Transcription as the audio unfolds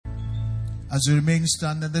As we remain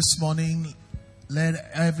standing this morning, let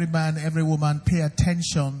every man, every woman pay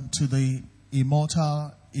attention to the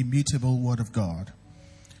immortal, immutable Word of God.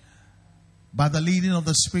 By the leading of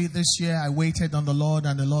the Spirit this year, I waited on the Lord,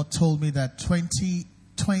 and the Lord told me that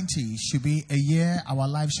 2020 should be a year our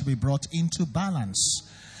lives should be brought into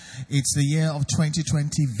balance. It's the year of 2020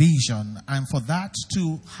 vision, and for that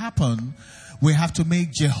to happen, we have to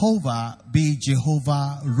make Jehovah be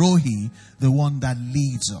Jehovah Rohi, the one that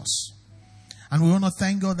leads us. And we want to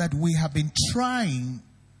thank God that we have been trying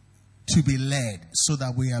to be led so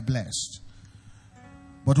that we are blessed.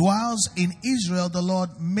 But whilst in Israel, the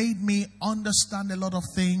Lord made me understand a lot of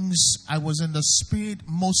things. I was in the Spirit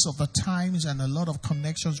most of the times, and a lot of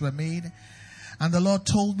connections were made. And the Lord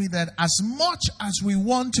told me that as much as we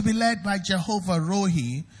want to be led by Jehovah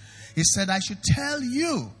Rohi, He said, I should tell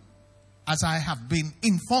you, as I have been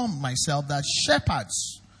informed myself, that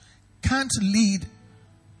shepherds can't lead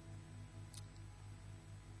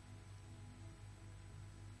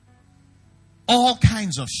all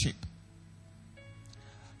kinds of sheep.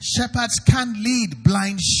 Shepherds can't lead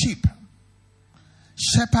blind sheep.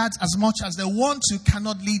 Shepherds, as much as they want to,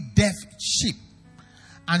 cannot lead deaf sheep.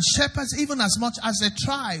 And shepherds, even as much as they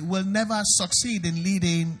try, will never succeed in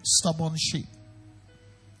leading stubborn sheep.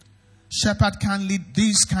 Shepherd can't lead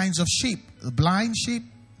these kinds of sheep. The blind sheep,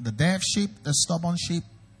 the deaf sheep, the stubborn sheep.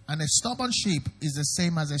 And a stubborn sheep is the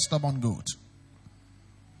same as a stubborn goat.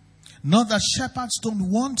 Not that shepherds don't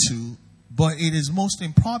want to, but it is most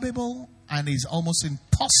improbable and is almost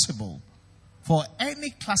impossible for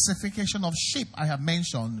any classification of sheep I have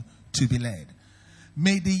mentioned to be led.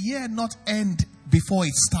 May the year not end before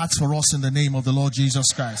it starts for us in the name of the Lord Jesus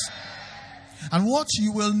Christ. And what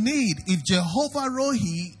you will need, if Jehovah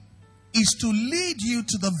Rohi is to lead you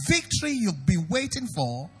to the victory you've been waiting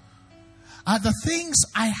for, are the things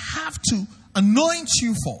I have to anoint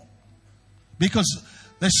you for. Because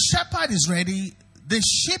the shepherd is ready, the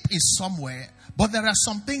sheep is somewhere, but there are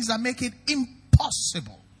some things that make it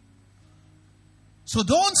impossible. So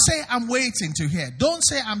don't say I'm waiting to hear. Don't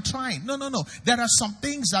say I'm trying. No. There are some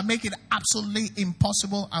things that make it absolutely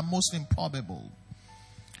impossible and most improbable.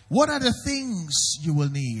 What are the things you will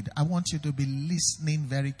need? I want you to be listening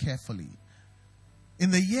very carefully.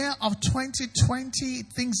 In the year of 2020,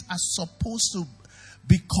 things are supposed to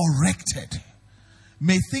be corrected.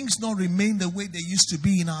 May things not remain the way they used to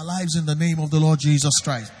be in our lives in the name of the Lord Jesus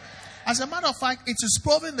Christ. As a matter of fact, it is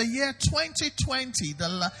proven the year 2020,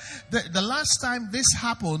 the last time this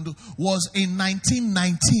happened was in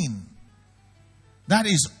 1919. That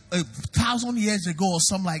is 1,000 years ago or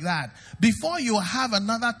something like that. Before you have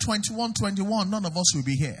another 21, none of us will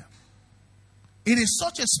be here. It is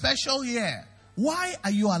such a special year. Why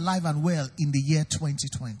are you alive and well in the year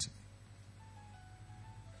 2020?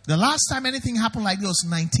 The last time anything happened like this was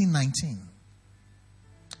 1919.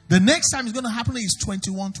 The next time it's going to happen is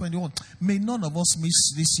 21. May none of us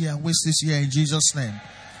miss this year, waste this year in Jesus' name.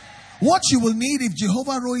 What you will need if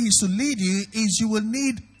Jehovah Rohi is to lead you is you will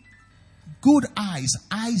need good eyes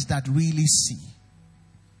that really see,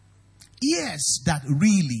 ears that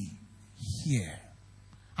really hear,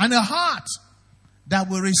 and a heart that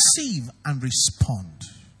will receive and respond.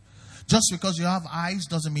 Just because you have eyes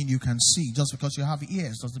doesn't mean you can see. Just because you have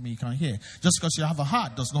ears doesn't mean you can hear. Just because you have a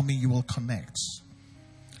heart does not mean you will connect.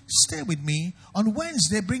 Stay with me. On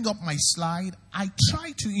Wednesday, bring up my slide. I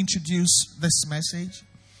tried to introduce this message,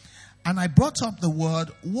 and I brought up the word,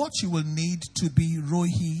 what you will need to be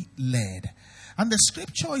Rohi led. And the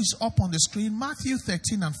scripture is up on the screen, Matthew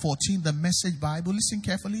 13 and 14, the Message Bible. Listen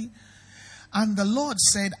carefully. And the Lord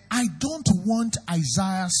said, I don't want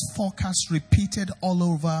Isaiah's forecast repeated all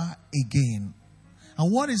over again.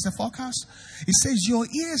 And what is the forecast? It says, your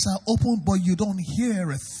ears are open, but you don't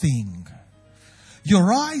hear a thing.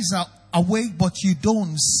 Your eyes are awake, but you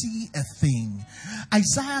don't see a thing.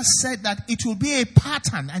 Isaiah said that it will be a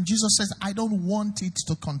pattern, and Jesus says, I don't want it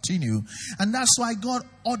to continue. And that's why God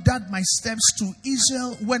ordered my steps to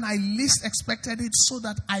Israel when I least expected it, so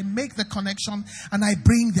that I make the connection and I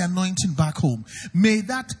bring the anointing back home. May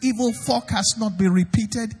that evil forecast not be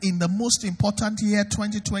repeated in the most important year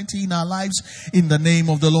 2020 in our lives, in the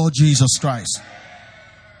name of the Lord Jesus Christ.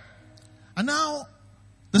 And now,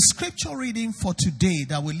 the scripture reading for today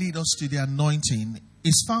that will lead us to the anointing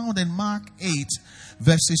is found in Mark 8,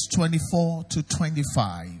 verses 24 to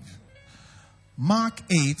 25. Mark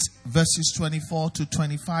 8, verses 24 to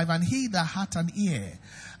 25. And he that hath an ear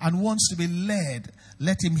and wants to be led,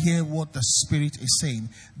 let him hear what the Spirit is saying.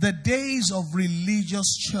 The days of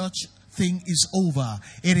religious church thing is over.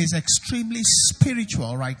 It is extremely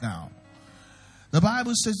spiritual right now. The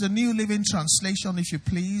Bible says, the New Living Translation, if you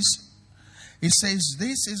please, It says,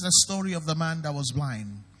 this is the story of the man that was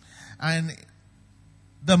blind. And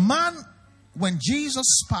the man, when Jesus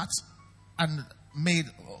spat and made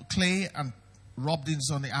clay and rubbed it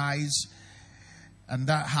on the eyes, and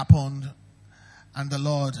that happened, and the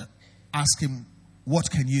Lord asked him, what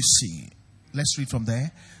can you see? Let's read from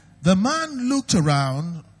there. The man looked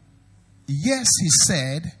around. Yes, he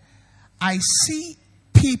said, I see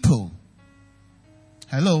people.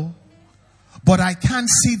 Hello? But I can't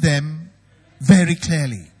see them very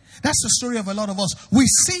clearly. That's the story of a lot of us. We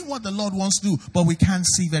see what the Lord wants to do, but we can't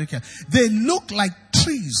see very clearly. They look like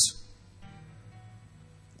trees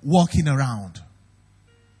walking around.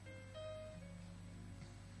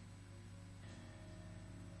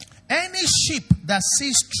 Any sheep that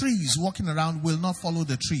sees trees walking around will not follow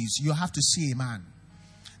the trees. You have to see a man.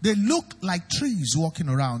 They look like trees walking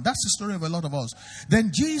around. That's the story of a lot of us.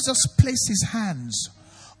 Then Jesus placed his hands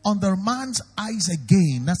on the man's eyes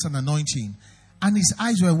again. That's an anointing. And his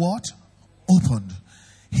eyes were what? Opened.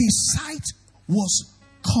 His sight was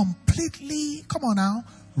completely, come on now,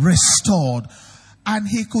 restored. And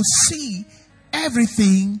he could see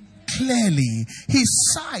everything clearly.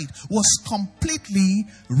 His sight was completely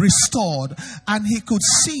restored. And he could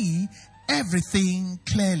see everything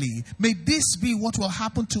clearly. May this be what will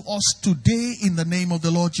happen to us today in the name of the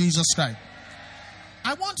Lord Jesus Christ.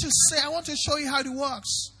 I want to show you how it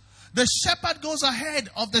works. The shepherd goes ahead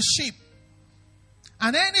of the sheep.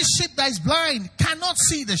 And any sheep that is blind cannot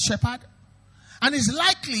see the shepherd and is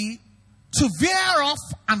likely to veer off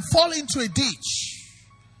and fall into a ditch.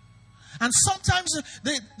 And sometimes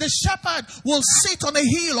the shepherd will sit on a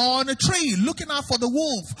hill or on a tree looking out for the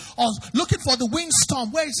wolf or looking for the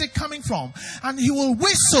windstorm. Where is it coming from? And he will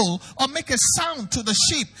whistle or make a sound to the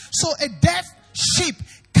sheep. So a deaf sheep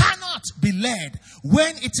cannot be led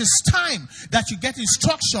when it is time that you get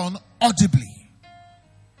instruction audibly.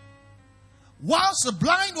 Whilst the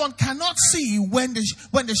blind one cannot see when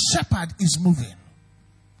the shepherd is moving.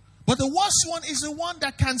 But the worst one is the one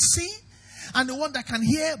that can see and the one that can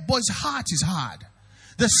hear, but his heart is hard.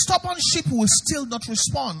 The stubborn sheep will still not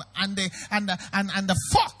respond, and the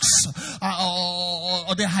fox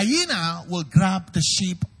or the hyena will grab the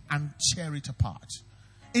sheep and tear it apart.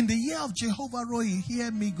 In the year of Jehovah Rohi, hear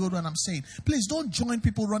me good when I'm saying, please don't join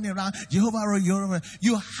people running around, Jehovah Rohi.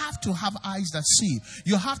 You have to have eyes that see.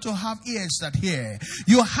 You have to have ears that hear.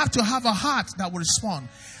 You have to have a heart that will respond.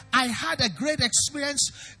 I had a great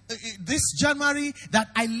experience this January that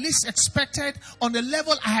I least expected on a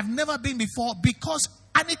level I have never been before,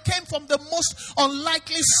 and it came from the most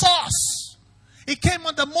unlikely source. It came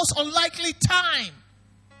at the most unlikely time.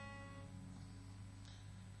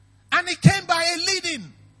 And it came by a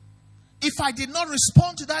leading. If I did not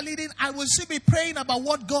respond to that leading, I will still be praying about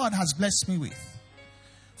what God has blessed me with.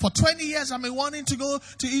 For 20 years, I've been wanting to go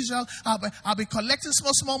to Israel. I'll be collecting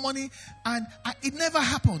small money. And it never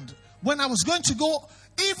happened. When I was going to go,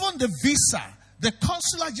 even the visa, the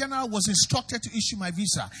consular general was instructed to issue my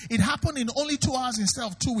visa. It happened in only 2 hours instead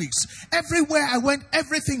of 2 weeks. Everywhere I went,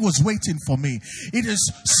 everything was waiting for me. It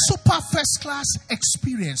is super first class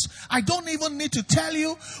experience. I don't even need to tell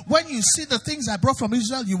you. When you see the things I brought from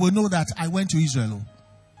Israel, you will know that I went to Israel.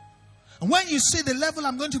 And when you see the level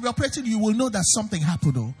I'm going to be operating, you will know that something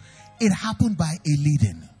happened. It happened by a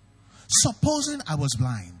leading. Supposing I was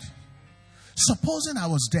blind. Supposing I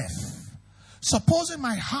was deaf. Supposing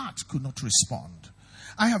my heart could not respond.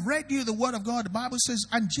 I have read you the word of God. The Bible says,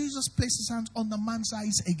 and Jesus placed his hands on the man's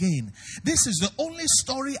eyes again. This is the only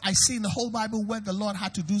story I see in the whole Bible where the Lord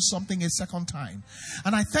had to do something a second time.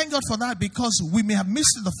 And I thank God for that, because we may have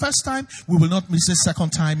missed it the first time. We will not miss the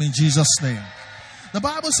second time in Jesus' name. The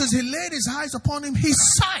Bible says he laid his eyes upon him. His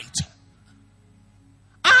sight.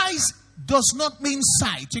 Eyes does not mean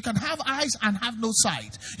sight. You can have eyes and have no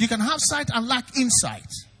sight. You can have sight and lack insight.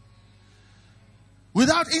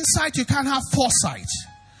 Without insight, you can't have foresight.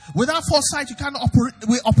 Without foresight, you can't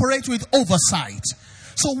operate with oversight.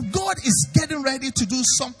 So God is getting ready to do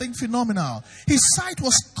something phenomenal. His sight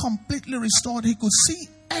was completely restored. He could see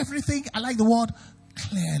everything. I like the word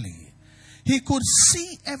clearly. He could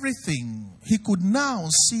see everything. He could now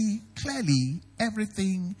see clearly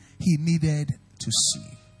everything he needed to see.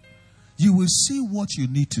 You will see what you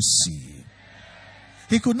need to see.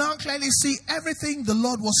 He could now clearly see everything the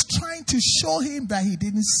Lord was trying to show him that he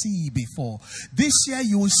didn't see before. This year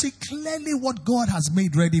you will see clearly what God has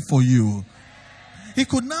made ready for you. He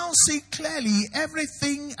could now see clearly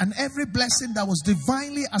everything and every blessing that was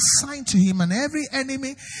divinely assigned to him, and every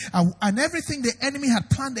enemy and everything the enemy had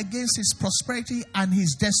planned against his prosperity and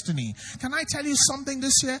his destiny. Can I tell you something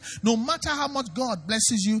this year? No matter how much God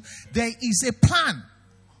blesses you, there is a plan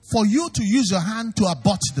for you to use your hand to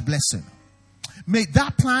abort the blessing. may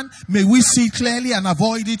that plan, may we see clearly and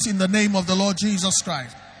avoid it in the name of the Lord Jesus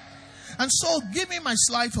Christ. And so, give me my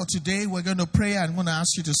slide for today. We're going to pray. I'm going to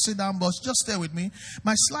ask you to sit down, but just stay with me.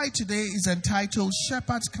 My slide today is entitled,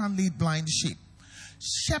 Shepherds Can't Lead Blind Sheep.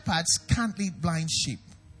 Shepherds can't lead blind sheep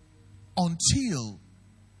until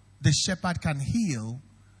the shepherd can heal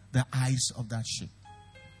the eyes of that sheep.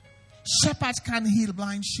 Shepherds can't heal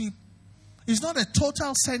blind sheep. It's not a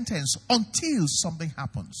total sentence until something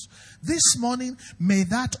happens. This morning, may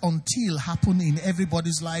that until happen in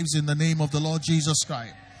everybody's lives in the name of the Lord Jesus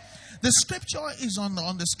Christ. The scripture is on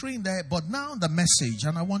the screen there, but now the message,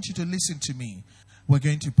 and I want you to listen to me. We're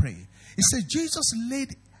going to pray. It says, Jesus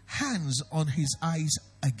laid hands on his eyes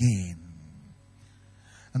again.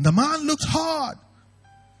 And the man looked hard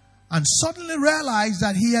and suddenly realized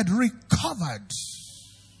that he had recovered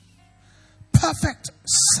perfect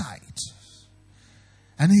sight.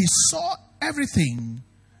 And he saw everything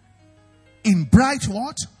in bright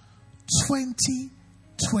what?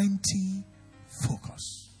 2020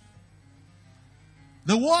 focus.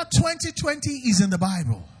 The word 2020 is in the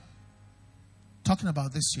Bible. Talking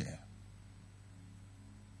about this year.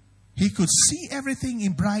 He could see everything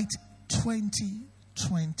in bright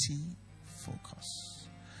 2020 focus.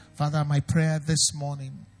 Father, my prayer this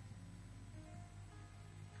morning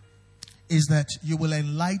is that you will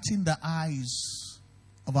enlighten the eyes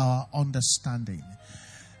of our understanding.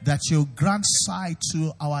 That you grant sight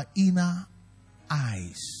to our inner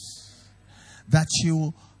eyes. That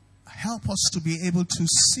you help us to be able to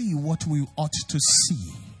see what we ought to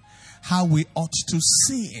see. How we ought to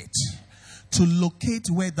see it. To locate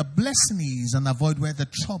where the blessing is and avoid where the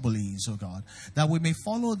trouble is, oh God. That we may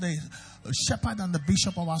follow the shepherd and the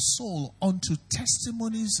bishop of our soul unto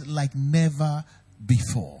testimonies like never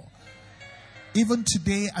before. Even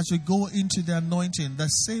today, as we go into the anointing, the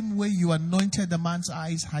same way you anointed the man's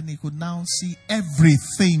eyes and he could now see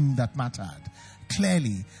everything that mattered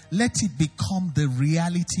clearly, let it become the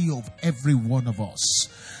reality of every one of us.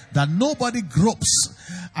 That nobody gropes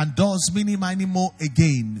and does mini more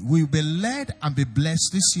again. We will be led and be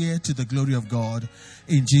blessed this year to the glory of God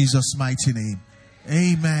in Jesus' mighty name.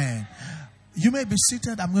 Amen. You may be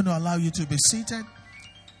seated. I'm going to allow you to be seated.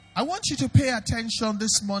 I want you to pay attention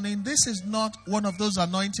this morning. This is not one of those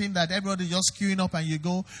anointing that everybody just queuing up and you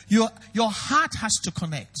go. Your heart has to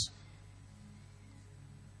connect.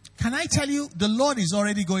 Can I tell you, the Lord is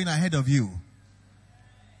already going ahead of you.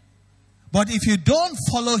 But if you don't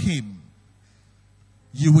follow him,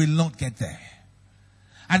 you will not get there.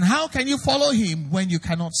 And how can you follow him when you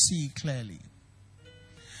cannot see clearly?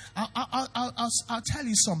 I'll tell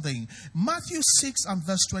you something. Matthew 6 and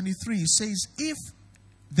verse 23 says, if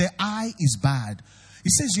the eye is bad, it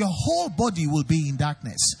says your whole body will be in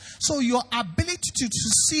darkness. So your ability to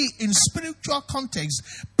see in spiritual context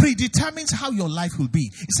predetermines how your life will be.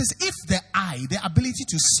 It says if the eye, the ability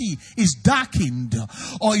to see, is darkened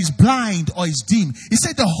or is blind or is dim, it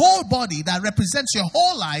says the whole body that represents your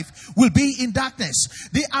whole life will be in darkness.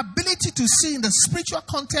 The ability to see in the spiritual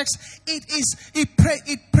context, it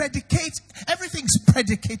predicates, everything's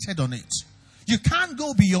predicated on it. You can't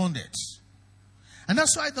go beyond it. And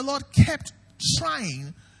that's why the Lord kept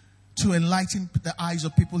trying to enlighten the eyes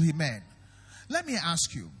of people he met. Let me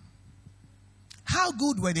ask you, how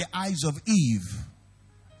good were the eyes of Eve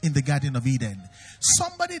in the Garden of Eden?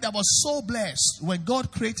 Somebody that was so blessed when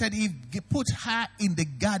God created Eve, put her in the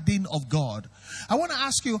garden of God. I want to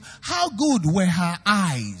ask you, how good were her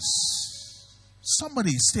eyes?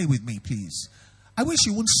 Somebody stay with me, please. I wish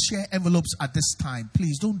you wouldn't share envelopes at this time.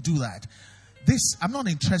 Please don't do that. I'm not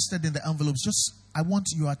interested in the envelopes. Just, I want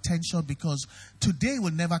your attention because today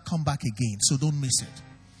will never come back again. So don't miss it.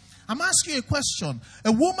 I'm asking you a question.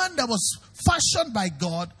 A woman that was fashioned by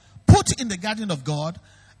God, put in the garden of God,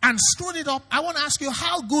 and screwed it up. I want to ask you,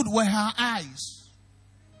 how good were her eyes?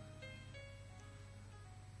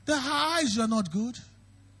 Her eyes were not good.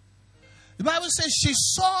 The Bible says she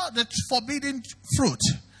saw the forbidden fruit.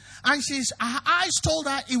 And her eyes told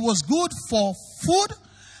her it was good for food.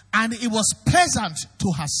 And it was pleasant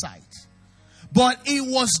to her sight. But it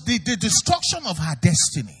was the destruction of her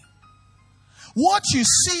destiny. What you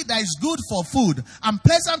see that is good for food and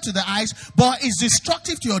pleasant to the eyes, but is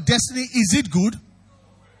destructive to your destiny, is it good?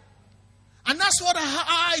 And that's what her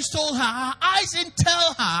eyes told her. Her eyes didn't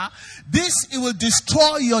tell her this, it will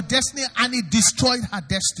destroy your destiny, and it destroyed her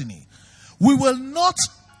destiny. We will not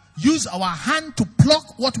use our hand to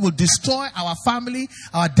pluck what will destroy our family,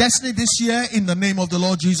 our destiny this year in the name of the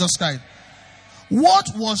Lord Jesus Christ. What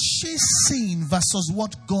was she seeing versus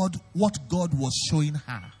what God was showing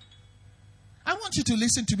her? I want you to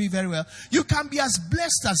listen to me very well. You can be as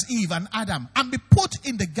blessed as Eve and Adam and be put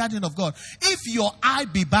in the garden of God. If your eye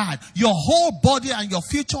be bad, your whole body and your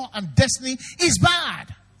future and destiny is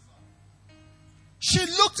bad. She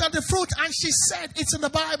looked at the fruit and she said, it's in the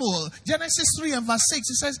Bible, Genesis 3 and verse 6.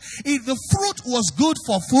 It says, if the fruit was good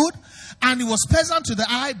for food and it was pleasant to the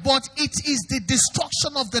eye, but it is the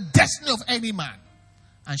destruction of the destiny of any man.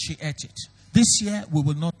 And she ate it. This year, we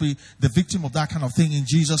will not be the victim of that kind of thing in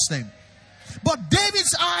Jesus' name. But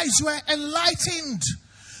David's eyes were enlightened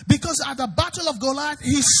because at the battle of Goliath,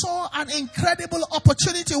 he saw an incredible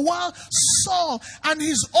opportunity while Saul and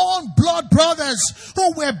his own blood brothers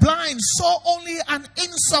who were blind saw only an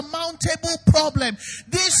insurmountable problem.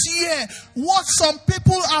 This year, what some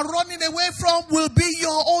people are running away from will be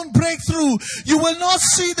your own breakthrough. You will not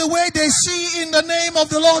see the way they see in the name of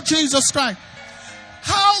the Lord Jesus Christ.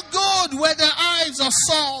 How good were the eyes of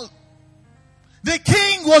Saul? The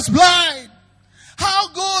king was blind. How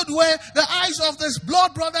good were the eyes of the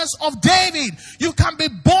blood brothers of David? You can be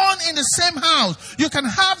born in the same house. You can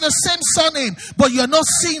have the same surname, but you're not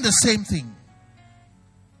seeing the same thing.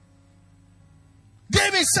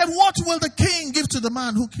 David said, what will the king give to the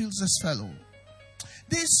man who kills his fellow?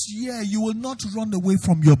 This year, you will not run away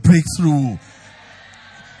from your breakthrough.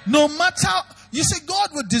 No matter, you see, God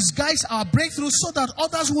will disguise our breakthrough so that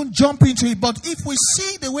others won't jump into it. But if we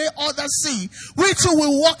see the way others see, we too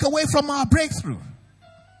will walk away from our breakthrough.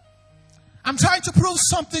 I'm trying to prove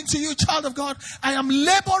something to you, child of God. I am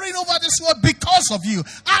laboring over this word because of you.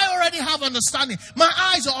 I already have understanding. My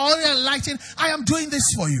eyes are already enlightened. I am doing this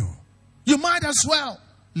for you. You might as well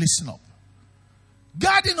listen up.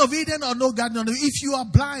 Garden of Eden or no Garden of Eden, if you are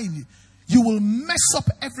blind, you will mess up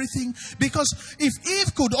everything. Because if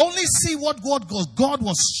Eve could only see what God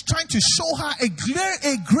was trying to show her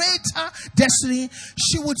a greater destiny,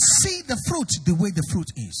 she would see the fruit the way the fruit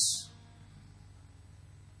is.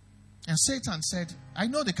 And Satan said, I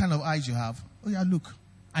know the kind of eyes you have. Oh yeah, look,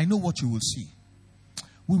 I know what you will see.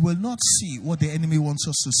 We will not see what the enemy wants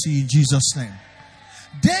us to see in Jesus' name.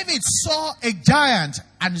 David saw a giant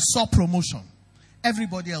and saw promotion.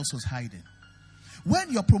 Everybody else was hiding.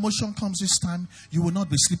 When your promotion comes this time, you will not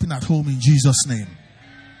be sleeping at home in Jesus' name.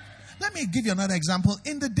 Let me give you another example.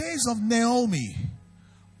 In the days of Naomi,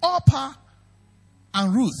 Orpah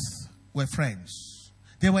and Ruth were friends.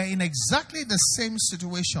 They were in exactly the same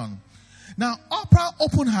situation. Now, Orpah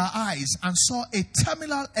opened her eyes and saw a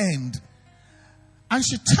terminal end. And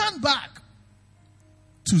she turned back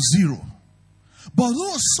to zero. But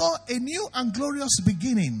Ruth saw a new and glorious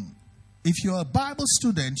beginning. If you're a Bible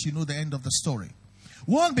student, you know the end of the story.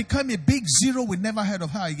 One became a big zero. We never heard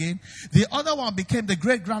of her again. The other one became the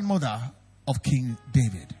great-grandmother of King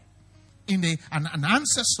David. An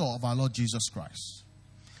ancestor of our Lord Jesus Christ.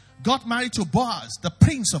 Got married to Boaz, the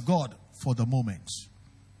prince of God, for the moment.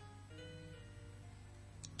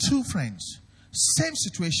 Two friends, same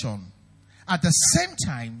situation, at the same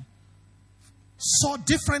time, saw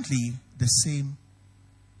differently the same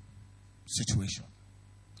situation.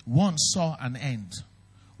 One saw an end.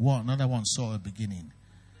 Another one saw a beginning.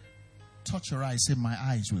 Touch your eyes, say, my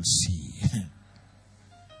eyes will see.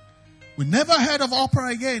 We never heard of Orpah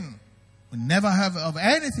again. We never heard of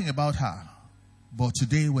anything about her. But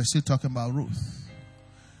today we're still talking about Ruth.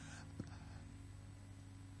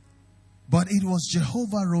 But it was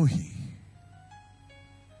Jehovah Rohi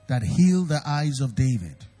that healed the eyes of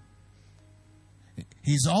David.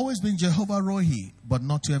 He's always been Jehovah Rohi, but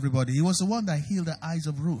not to everybody. He was the one that healed the eyes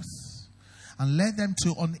of Ruth and led them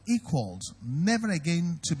to unequaled, never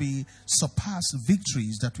again to be surpassed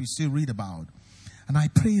victories that we still read about. And I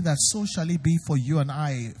pray that so shall it be for you and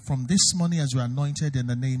I from this morning as we are anointed in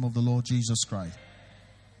the name of the Lord Jesus Christ.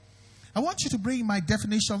 I want you to bring my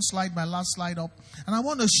definition slide, my last slide up. And I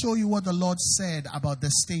want to show you what the Lord said about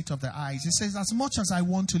the state of the eyes. He says, as much as I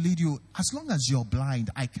want to lead you, as long as you're blind,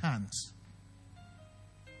 I can't.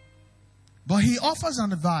 But he offers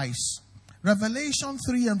an advice. Revelation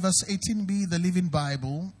 3 and verse 18b, the Living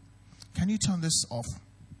Bible. Can you turn this off?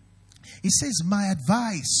 It says, my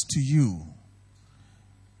advice to you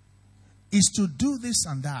is to do this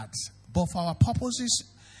and that. But for our purposes,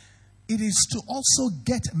 it is to also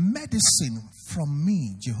get medicine from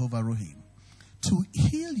me, Jehovah Rohi, to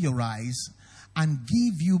heal your eyes and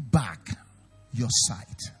give you back your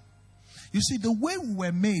sight. You see, the way we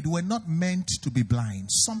were made, we're not meant to be blind.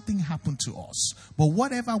 Something happened to us. But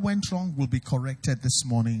whatever went wrong will be corrected this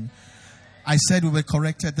morning. I said we were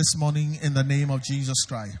corrected this morning in the name of Jesus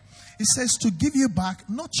Christ. It says to give you back,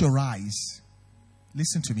 not your eyes.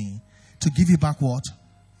 Listen to me. To give you back what?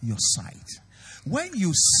 Your sight. When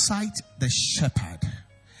you sight the shepherd,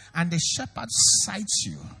 and the shepherd sights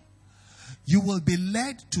you, you will be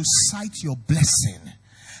led to sight your blessing,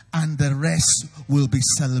 and the rest will be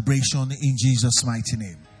celebration in Jesus' mighty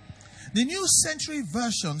name. The New Century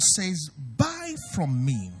Version says, buy from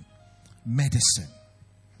me medicine.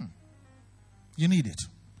 You need it.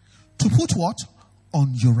 To put what?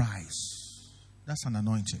 On your eyes. That's an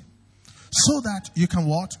anointing. So that you can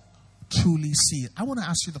what? Truly see. I want to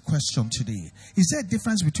ask you the question today. Is there a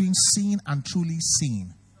difference between seeing and truly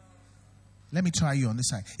seeing? Let me try you on this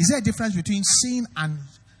side. Is there a difference between seeing and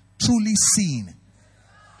truly seeing?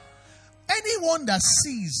 Anyone that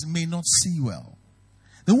sees may not see well.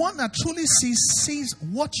 The one that truly sees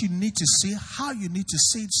what you need to see, how you need to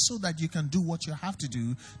see it, so that you can do what you have to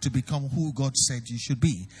do to become who God said you should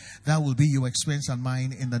be. That will be your experience and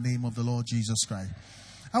mine in the name of the Lord Jesus Christ.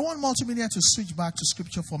 I want multimedia to switch back to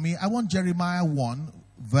scripture for me. I want Jeremiah 1,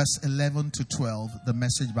 verse 11 to 12, the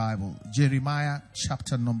Message Bible. Jeremiah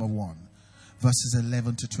chapter number 1, verses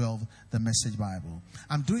 11 to 12, the Message Bible.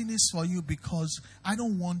 I'm doing this for you because I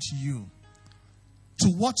don't want you to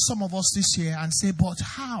watch some of us this year and say, but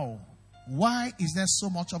how? Why is there so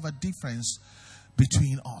much of a difference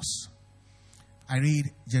between us? I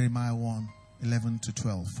read Jeremiah 1, 11 to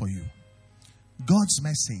 12 for you. God's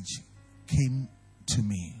message came to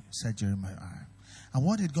me, said Jeremiah. And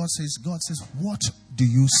what did God say? God says, what do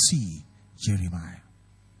you see, Jeremiah?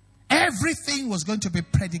 Everything was going to be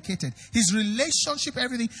predicated. His relationship,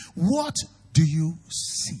 everything. What do you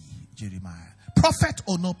see, Jeremiah? Prophet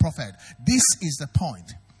or no prophet? This is the point.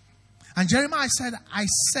 And Jeremiah said, I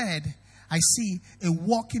see a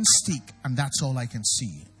walking stick, and that's all I can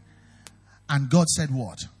see. And God said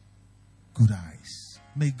what? Good eyes.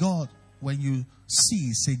 May God, when you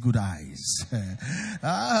see, say good eyes.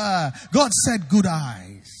 God said good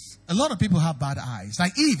eyes. A lot of people have bad eyes.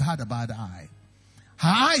 Like Eve had a bad eye. Her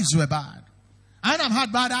eyes were bad. Adam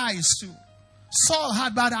had bad eyes too. Saul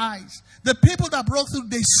had bad eyes. The people that broke through,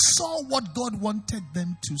 they saw what God wanted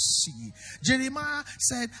them to see. Jeremiah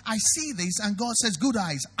said, I see this, and God says, good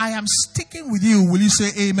eyes. I am sticking with you. Will you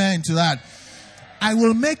say amen to that? I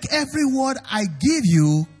will make every word I give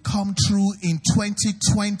you come true in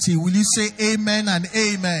 2020. Will you say amen and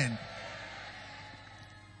amen?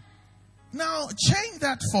 Now, change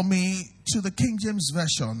that for me to the King James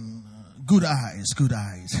Version. Good eyes, good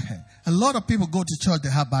eyes. A lot of people go to church,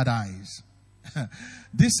 they have bad eyes.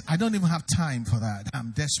 I don't even have time for that.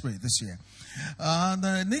 I'm desperate this year.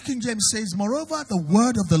 The New King James says, moreover, the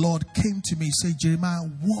word of the Lord came to me. Say, Jeremiah,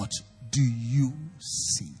 what do you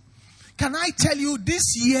see? Can I tell you,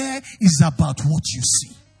 this year is about what you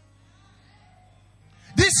see.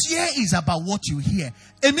 This year is about what you hear.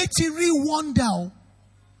 Emitiri wonder.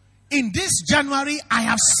 In this January, I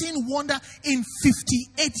have seen wonder in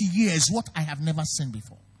 58 years, what I have never seen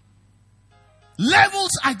before.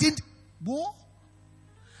 Levels I didn't go.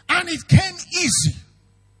 And it came easy.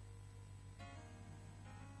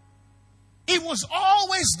 It was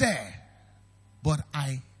always there. But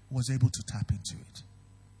I was able to tap into it.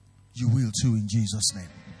 You will too in Jesus' name.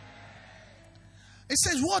 It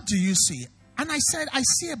says, what do you see? And I said, I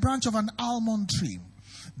see a branch of an almond tree.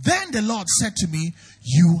 Then the Lord said to me,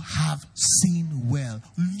 you have seen well.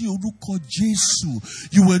 You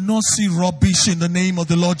will not see rubbish in the name of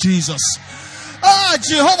the Lord Jesus.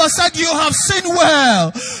 Jehovah said, you have seen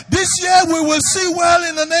well. This year we will see well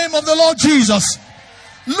in the name of the Lord Jesus.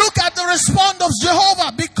 Look at the response of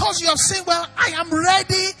Jehovah. Because you have seen well, I am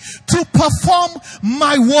ready to perform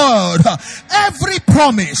my word. Every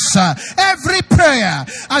promise, every prayer,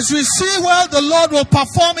 as we see well, the Lord will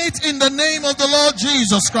perform it in the name of the Lord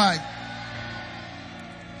Jesus Christ.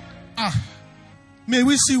 May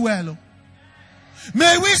we see well.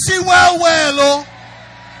 May we see well.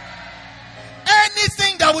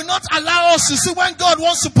 Anything that will not allow us to see when God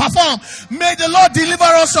wants to perform, may the Lord deliver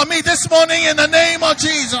us from it this morning in the name of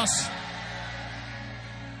Jesus.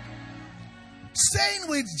 Staying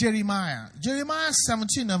with Jeremiah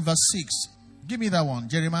 17 and verse 6. Give me that one.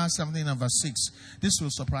 Jeremiah 17 and verse 6. This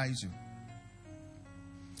will surprise you.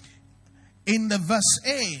 In the verse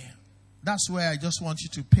A, that's where I just want you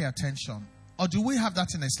to pay attention. Or do we have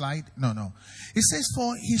that in a slide? No. It says,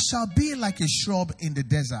 for he shall be like a shrub in the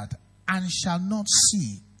desert, and shall not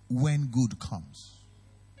see when good comes.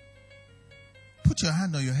 Put your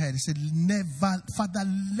hand on your head. He said, never, Father,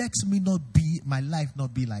 let my life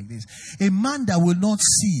not be like this. A man that will not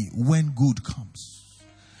see when good comes.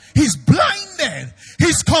 He's blinded.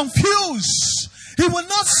 He's confused. He will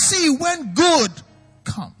not see when good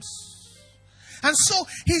comes. And so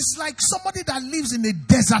he's like somebody that lives in a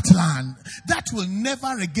desert land. That will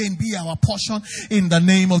never again be our portion in the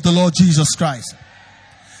name of the Lord Jesus Christ.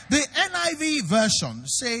 The NIV version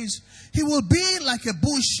says, He will be like a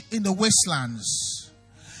bush in the wastelands.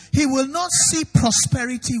 He will not see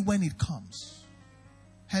prosperity when it comes.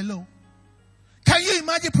 Hello. Can you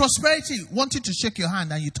imagine prosperity wanting to shake your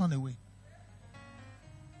hand and you turn away?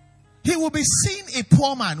 He will be seeing a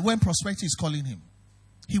poor man when prosperity is calling him.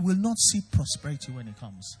 He will not see prosperity when it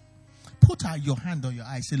comes. Put out your hand on your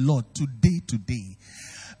eyes. Say, Lord, today,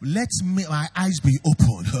 let my eyes be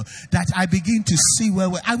open, that I begin to see where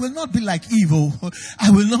I will not be like evil. I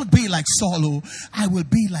will not be like Saul. I will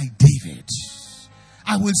be like David.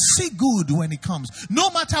 I will see good when it comes. No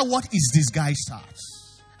matter what is disguised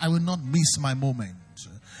as, I will not miss my moment.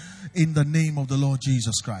 In the name of the Lord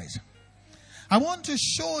Jesus Christ. I want to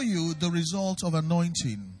show you the result of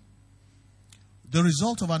anointing. The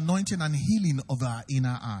result of anointing and healing of our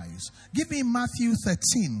inner eyes. Give me Matthew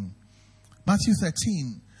 13. Matthew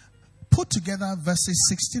 13. Put together verses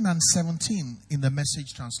 16 and 17 in the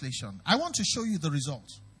Message translation. I want to show you the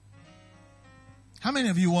results. How many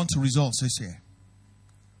of you want results this year?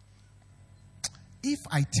 If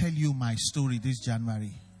I tell you my story this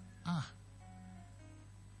January,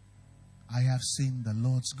 I have seen the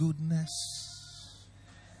Lord's goodness.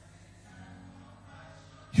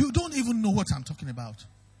 You don't even know what I'm talking about.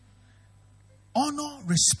 Honor,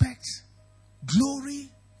 respect, glory,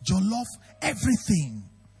 jollof, everything.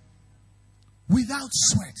 Without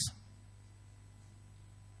sweat.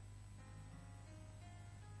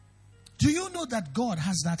 Do you know that God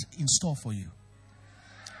has that in store for you?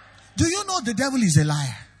 Do you know the devil is a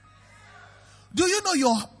liar? Do you know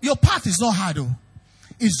your path is not hard?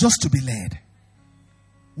 It's just to be led.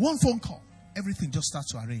 One phone call, everything just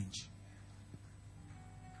starts to arrange.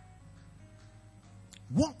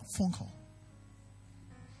 One phone call.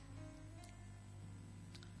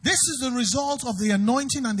 This is the result of the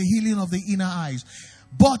anointing and the healing of the inner eyes.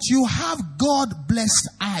 But you have God-blessed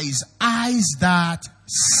eyes, eyes that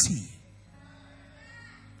see.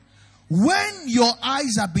 When your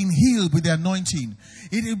eyes have been healed with the anointing,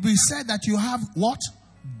 it will be said that you have what?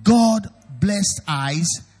 God-blessed eyes.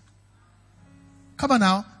 Come on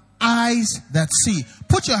now. Eyes that see.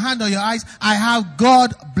 Put your hand on your eyes. I have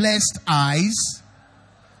God-blessed eyes.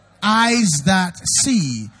 Eyes that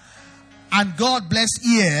see. And God-blessed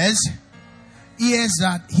ears. Ears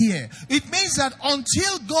that hear. It means that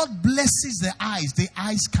until God blesses the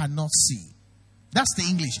eyes cannot see. That's the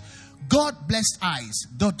English. God-blessed eyes. ...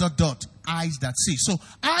 Eyes that see. So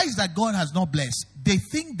eyes that God has not blessed, they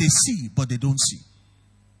think they see, but they don't see.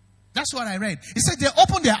 That's what I read. It said they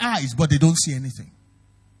open their eyes, but they don't see anything.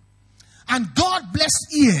 And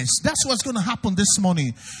God-blessed ears. That's what's going to happen this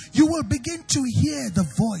morning. You will begin to hear the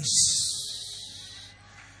voice.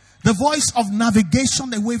 The voice of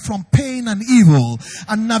navigation away from pain and evil,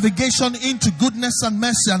 and navigation into goodness and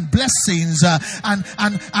mercy and blessings,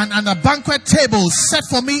 and a banquet table set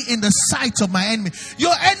for me in the sight of my enemy.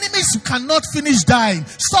 Your enemies cannot finish dying.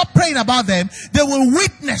 Stop praying about them. They will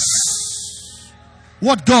witness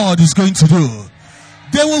what God is going to do.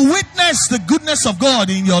 They will witness the goodness of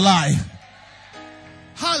God in your life.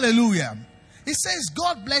 Hallelujah. It says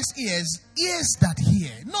God bless ears, ears that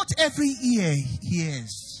hear. Not every ear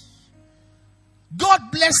hears.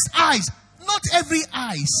 God bless eyes. Not every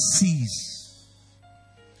eye sees.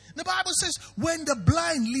 The Bible says when the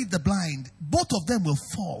blind lead the blind, both of them will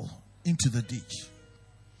fall into the ditch.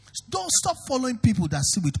 Don't stop following people that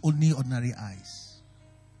see with only ordinary eyes.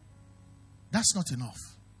 That's not enough.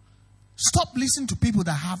 Stop listening to people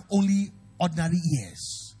that have only ordinary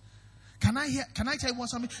ears. Can I tell you what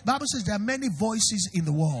something? The Bible says there are many voices in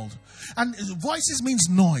the world. And voices means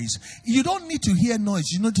noise. You don't need to hear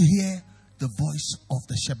noise. You need to hear the voice of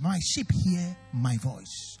the shepherd. My sheep hear my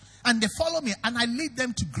voice. And they follow me, and I lead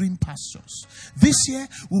them to green pastures. This year,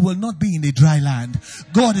 we will not be in a dry land.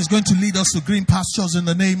 God is going to lead us to green pastures in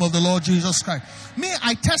the name of the Lord Jesus Christ. Me,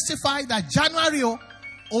 I testify that January,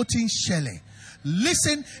 Otin Shele.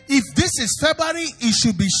 Listen, if this is February, it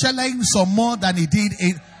should be shelling some more than it did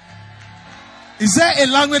in. Is there a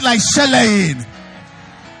language like shelling?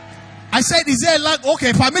 I said, is there a language?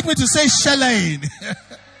 Okay, permit me to say shelling.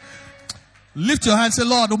 Lift your hand and say,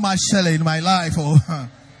 Lord, oh my shelling in my life. Oh.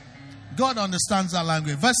 God understands that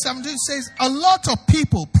language. Verse 17 says, a lot of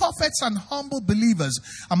people, prophets and humble believers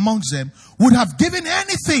amongst them, would have given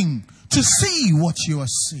anything to see what you are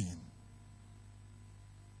seeing.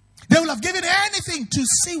 They will have given anything to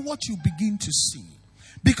see what you begin to see.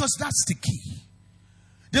 Because that's the key.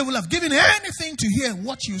 They will have given anything to hear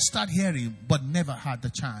what you start hearing, but never had the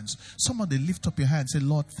chance. Somebody lift up your hand and say,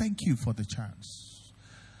 Lord, thank you for the chance.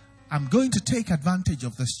 I'm going to take advantage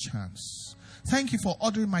of this chance. Thank you for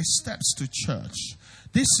ordering my steps to church.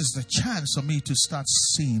 This is the chance for me to start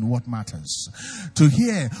seeing what matters. To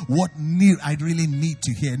hear what I really need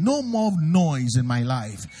to hear. No more noise in my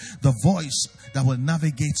life. The voice that will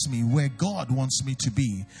navigate me where God wants me to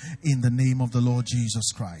be, in the name of the Lord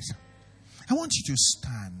Jesus Christ. I want you to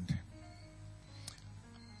stand.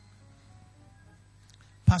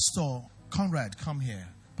 Pastor Conrad, come here.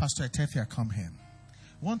 Pastor Etefia, come here.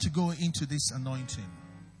 I want to go into this anointing.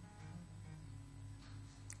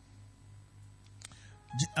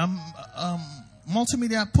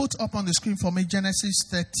 Multimedia, put up on the screen for me Genesis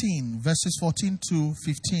 13 verses 14 to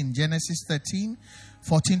 15. Genesis 13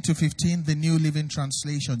 14 to 15, the New Living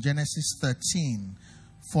Translation. Genesis 13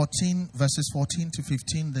 14 verses 14 to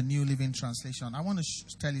 15, the New Living Translation. I want to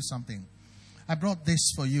tell you something. I brought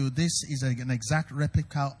this for you. This is an exact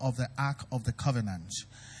replica of the Ark of the Covenant.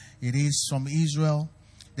 It is from Israel.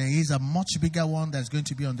 There is a much bigger one that's going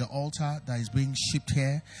to be on the altar that is being shipped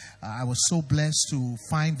here. I was so blessed to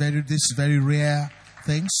find this very rare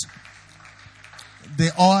things.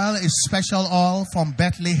 The oil is special oil from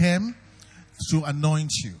Bethlehem to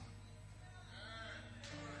anoint you.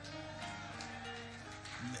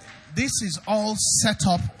 This is all set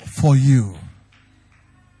up for you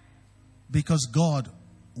because God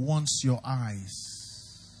wants your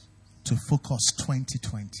eyes to focus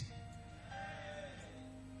 2020.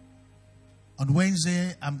 On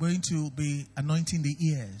Wednesday, I'm going to be anointing the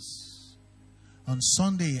ears. On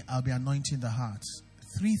Sunday, I'll be anointing the heart.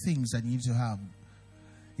 3 things that you need to have.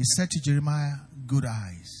 He said to Jeremiah, good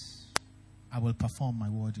eyes. I will perform my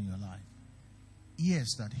word in your life.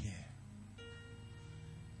 Ears that hear.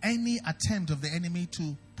 Any attempt of the enemy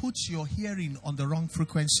to put your hearing on the wrong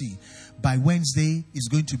frequency by Wednesday is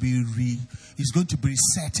going to be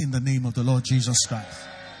reset in the name of the Lord Jesus Christ.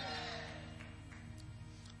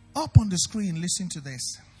 Up on the screen, listen to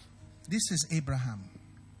this. This is Abraham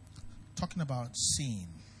talking about seeing.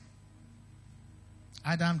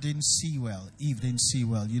 Adam didn't see well. Eve didn't see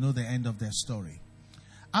well. You know the end of their story.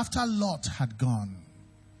 After Lot had gone,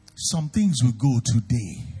 some things will go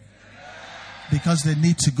today because they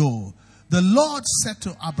need to go. The Lord said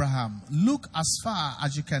to Abraham, look as far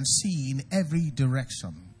as you can see in every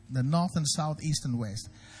direction, the north and south, east and west.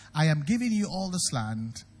 I am giving you all this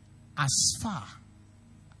land as far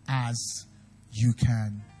as you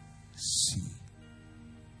can see.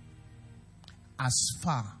 As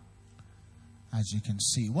far as you can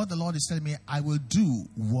see. What the Lord is telling me, I will do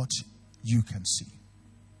what you can see.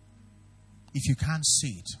 If you can't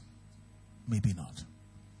see it, maybe not.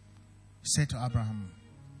 He said to Abraham,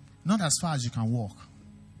 not as far as you can walk.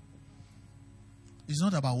 It's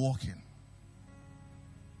not about walking.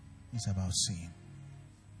 It's about seeing.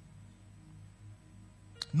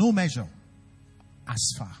 No measure.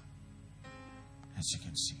 As far as you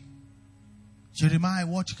can see. Jeremiah,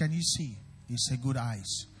 what can you see? He said, good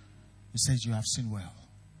eyes. He says, you have seen well.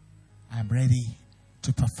 I am ready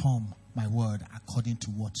to perform my word according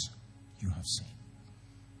to what you have seen.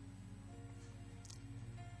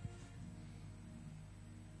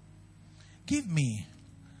 Give me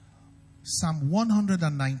Psalm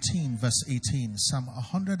 119 verse 18. Psalm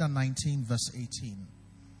 119 verse 18.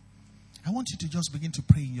 I want you to just begin to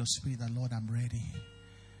pray in your spirit that, Lord, I'm ready.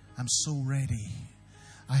 I'm so ready.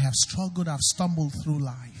 I have struggled. I've stumbled through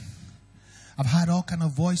life. I've had all kind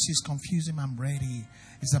of voices confusing me. I'm ready.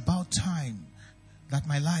 It's about time that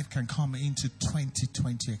my life can come into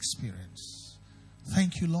 2020 experience.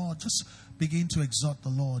 Thank you, Lord. Just begin to exalt the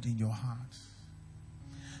Lord in your heart.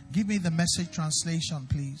 Give me the Message translation,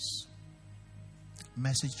 please.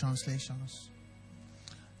 Message translations.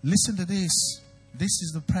 Listen to this. This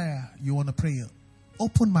is the prayer you want to pray.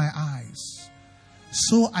 Open my eyes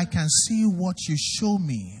so I can see what you show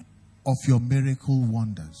me of your miracle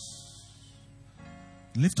wonders.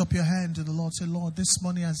 Lift up your hand to the Lord. Say, Lord, this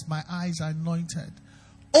morning as my eyes are anointed,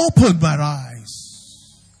 open my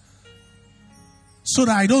eyes so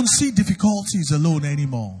that I don't see difficulties alone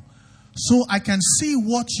anymore. So I can see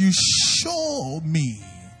what you show me.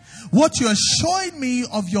 What you are showing me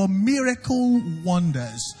of your miracle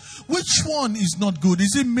wonders. Which one is not good?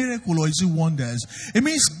 Is it miracle or is it wonders? It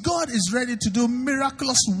means God is ready to do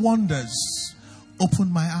miraculous wonders.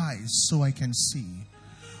 Open my eyes so I can see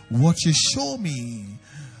what you show me.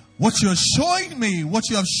 What you're showing me. What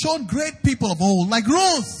you have shown great people of old. Like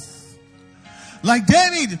Ruth. Like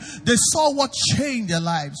David. They saw what changed their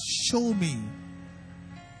lives. Show me.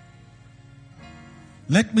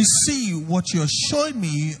 Let me see what you're showing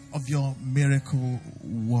me of your miracle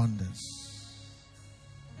wonders.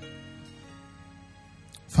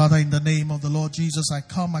 Father, in the name of the Lord Jesus, I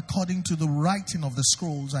come according to the writing of the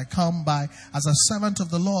scrolls. I come as a servant of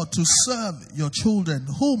the Lord to serve your children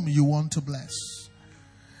whom you want to bless.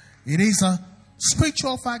 It is a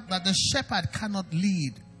spiritual fact that the shepherd cannot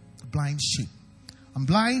lead blind sheep. And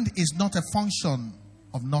blind is not a function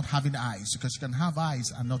of not having eyes, because you can have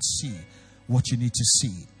eyes and not see what you need to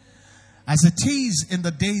see. As it is in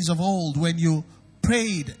the days of old, when you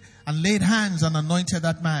prayed and laid hands and anointed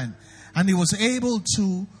that man, and he was able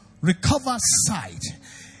to recover sight.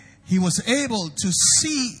 He was able to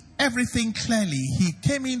see everything clearly. He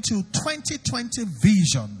came into 2020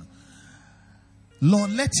 vision.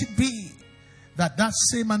 Lord, let it be that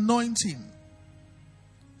same anointing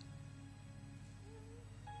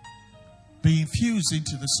be infused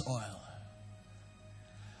into this oil.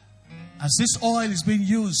 As this oil is being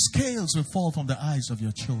used, scales will fall from the eyes of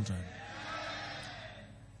your children.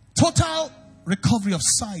 Total recovery of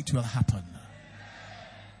sight will happen.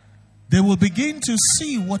 They will begin to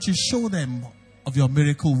see what you show them of your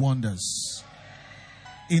miracle wonders.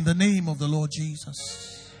 In the name of the Lord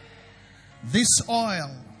Jesus. This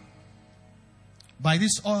oil, by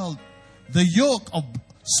this oil, the yoke of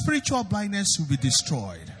spiritual blindness will be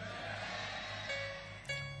destroyed.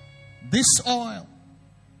 This oil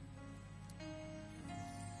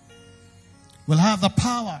will have the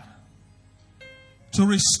power to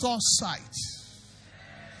restore sight.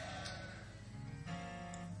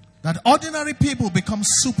 That ordinary people become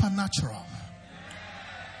supernatural.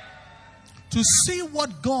 To see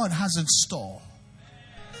what God has in store.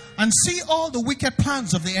 And see all the wicked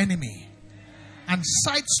plans of the enemy. And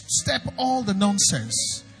sidestep all the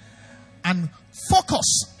nonsense. And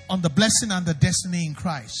focus on the blessing and the destiny in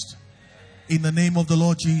Christ. In the name of the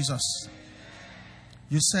Lord Jesus.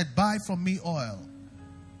 You said, buy from me oil,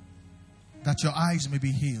 that your eyes may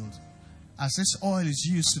be healed. As this oil is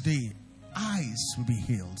used today, eyes will be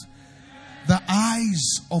healed. The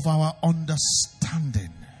eyes of our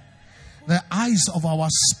understanding, the eyes of our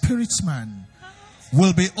spirit man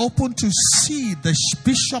will be open to see the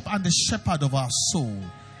bishop and the shepherd of our soul,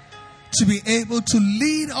 to be able to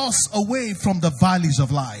lead us away from the valleys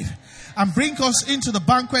of life and bring us into the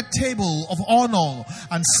banquet table of honor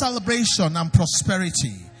and celebration and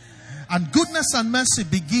prosperity. And goodness and mercy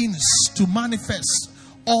begins to manifest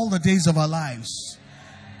all the days of our lives.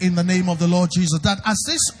 In the name of the Lord Jesus. That as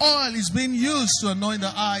this oil is being used to anoint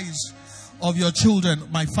the eyes of your children,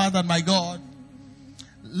 my Father and my God,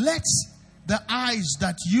 let the eyes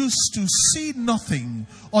that used to see nothing,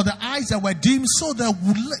 or the eyes that were dim, so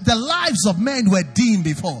the lives of men were dim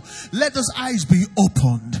before, let those eyes be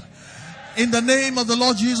opened. In the name of the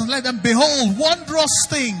Lord Jesus, let them behold wondrous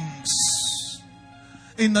things.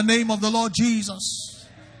 In the name of the Lord Jesus.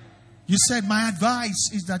 You said, my advice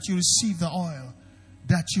is that you receive the oil,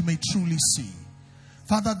 that you may truly see.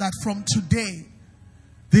 Father, that from today,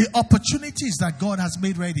 the opportunities that God has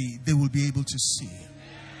made ready, they will be able to see.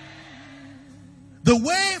 The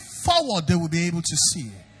way forward, they will be able to see.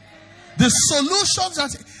 The solutions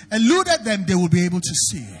that eluded them, they will be able to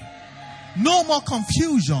see. No more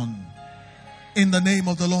confusion. In the name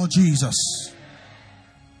of the Lord Jesus.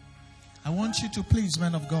 I want you to please,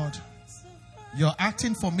 men of God. You're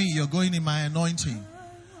acting for me. You're going in my anointing.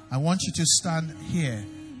 I want you to stand here.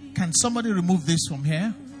 Can somebody remove this from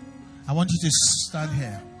here? I want you to stand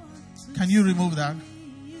here. Can you remove that?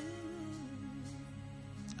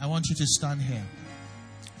 I want you to stand here.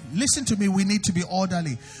 Listen to me. We need to be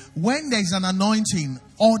orderly. When there is an anointing,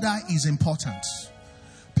 order is important.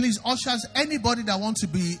 Please, ushers, anybody that wants to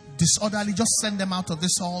be disorderly, just send them out of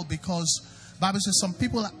this hall, because the Bible says some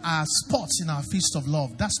people are spots in our feast of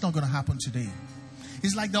love. That's not going to happen today.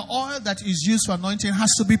 It's like the oil that is used for anointing has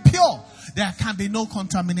to be pure. There can be no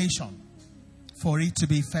contamination for it to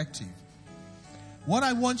be effective. What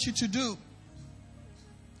I want you to do,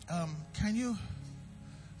 can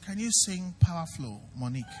you sing Power Flow,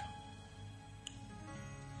 Monique?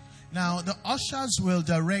 Now, the ushers will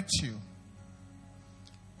direct you.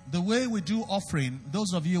 The way we do offering,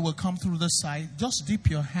 those of you will come through this side. Just dip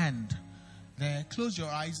your hand there, close your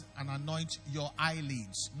eyes, and anoint your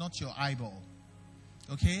eyelids, not your eyeball.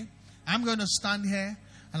 Okay? I'm going to stand here,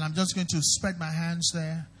 and I'm just going to spread my hands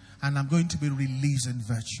there, and I'm going to be releasing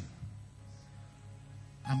virtue.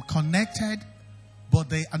 I'm connected, but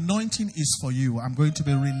the anointing is for you. I'm going to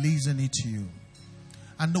be releasing it to you.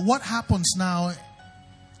 And what happens now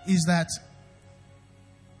is that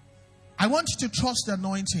I want you to trust the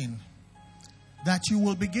anointing, that you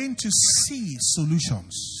will begin to see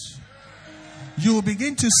solutions. You will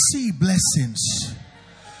begin to see blessings.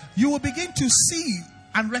 You will begin to see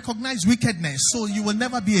and recognize wickedness, so you will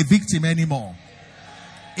never be a victim anymore.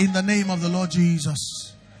 In the name of the Lord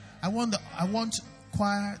Jesus. I want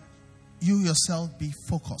choir, you yourself be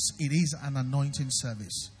focused. It is an anointing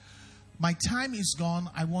service. My time is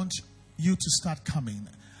gone. I want you to start coming.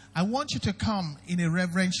 I want you to come in a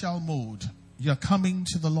reverential mode. You're coming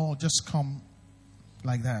to the Lord. Just come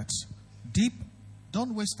like that. Deep.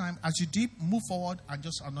 Don't waste time. As you deep, move forward and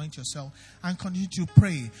just anoint yourself and continue to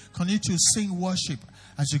pray. Continue to sing worship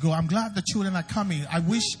as you go. I'm glad the children are coming. I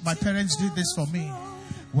wish my parents did this for me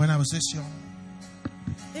when I was this young.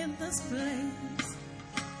 In this place,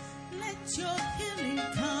 let your healing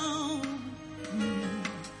come.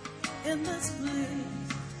 In this place,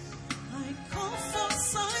 I call for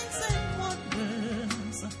signs and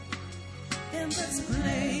wonders. In this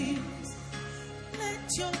place,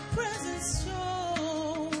 let your presence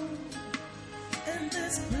show. In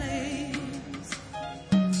this place,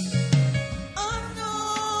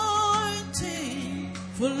 anointing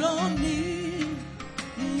follow me.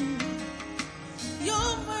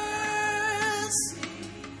 Your mercy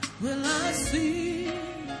will I see.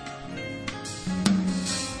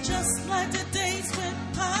 Just like the days when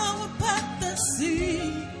power part the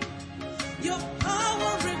sea, your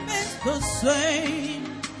power remains the same.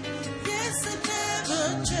 Yes, it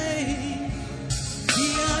never changed.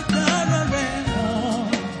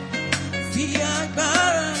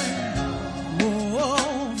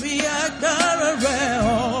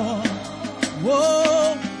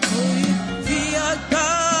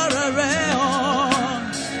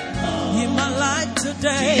 In my life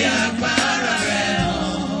today.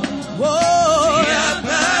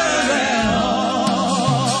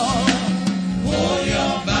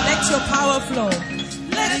 Let your power flow.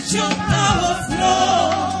 Let your power flow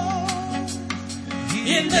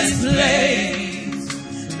in this place.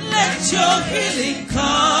 Let your healing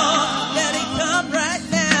come. Let it come right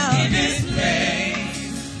now. In this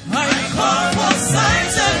place, I call for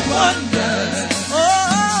signs and wonders.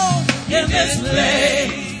 Oh, in this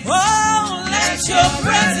place. Oh, let your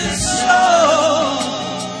presence show.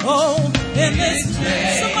 Oh, in this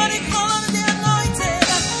place. Somebody call on the anointed.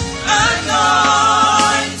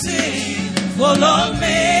 Anointing, follow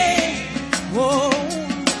me. Oh,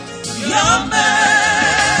 your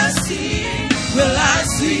mercy will I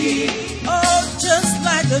see. Oh, just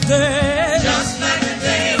like the day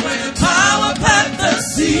when the power part the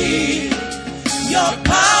sea. Your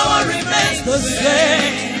power remains the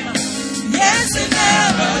same. Yes, it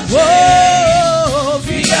never changes. Whoa,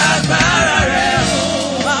 via Barareo,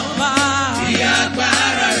 Papa, via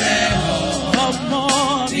Barareo, come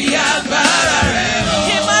on, via Barareo.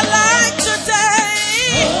 In my life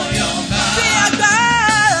today, via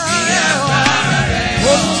Barareo,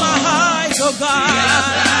 open my eyes, oh God,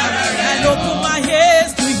 and open my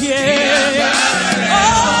ears to hear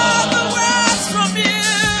all the words from you,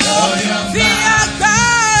 via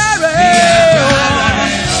Barareo.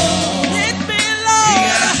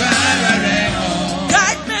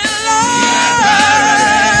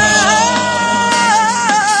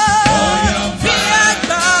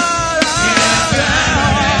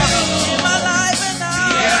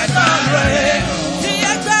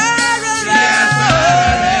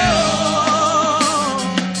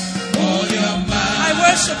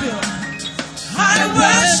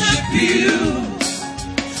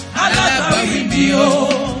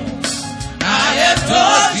 I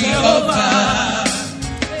adore Jehovah,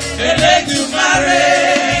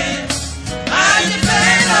 I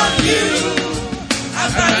depend on you.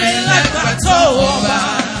 I've got a life that's over.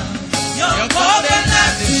 Your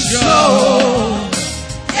covenant is sure.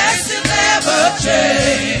 Yes, it never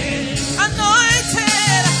changes.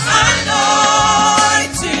 Anointed,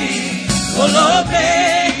 follow me.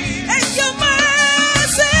 And your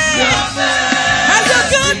mercy, and your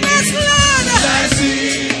goodness, Lord.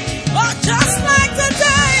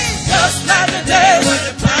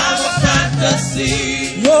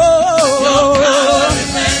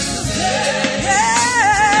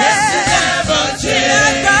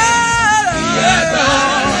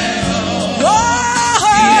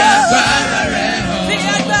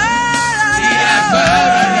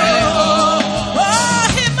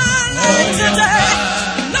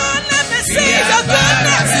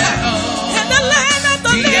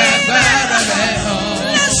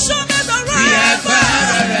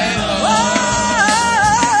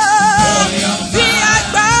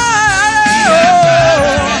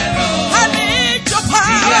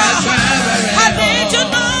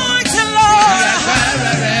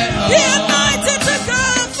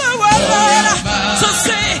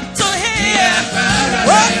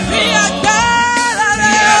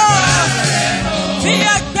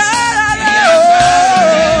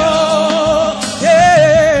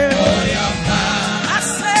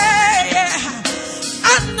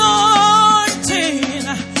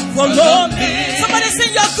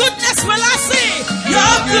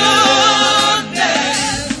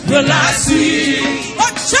 sea.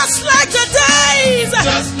 Oh, just like the days.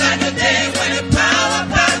 Just like the day when the power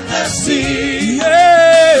part the sea. Yeah. The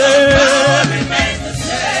power remains the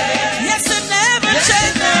same. Yes, it never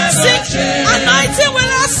changes. Anointing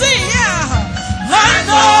will I see, yeah.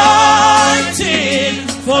 Anointing,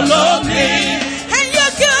 follow me. And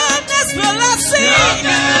your goodness will I see. Your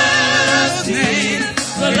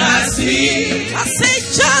goodness will I see. I say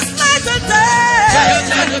just like the day. Just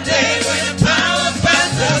like the day when the power part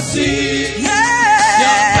the sea. Yeah.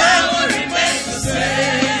 Your power remains the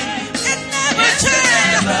same. It never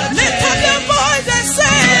changes. Lift up your voice and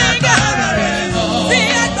sing.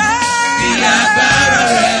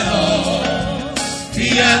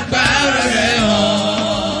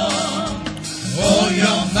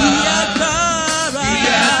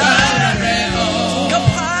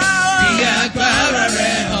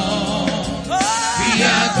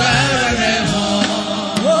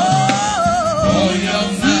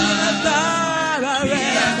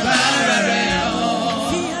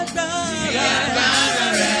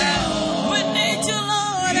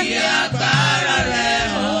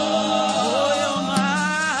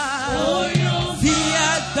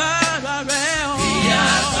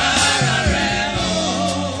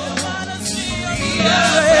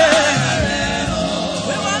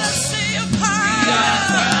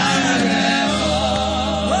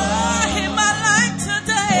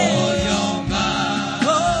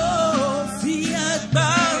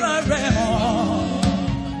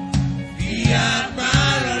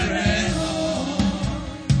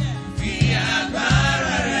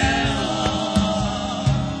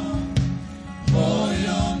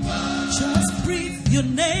 Your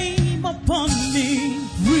name upon me,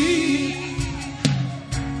 breathe.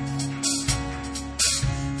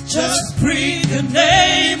 Just breathe your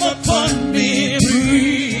name upon me,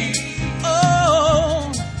 breathe.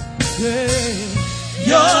 Oh, yeah.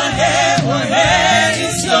 Your head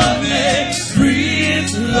is your name,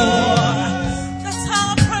 breathe, Lord. That's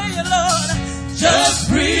how I pray, Lord. Just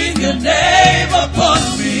breathe your name upon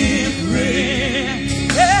me, breathe.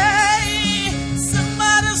 Hey,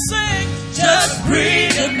 somebody sing. Just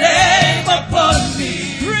breathe your name upon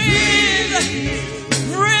me. Breathe.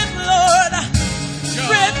 Breathe, Lord.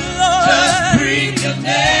 Breathe, Lord. Just breathe your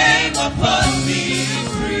name upon me.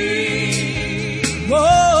 Breathe.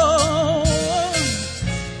 Whoa.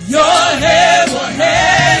 Your head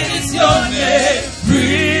is your name.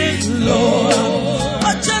 Breathe, Lord.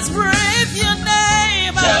 Oh, just breathe your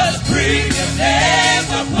name. Just breathe your name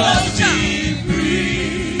upon me.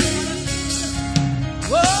 Breathe.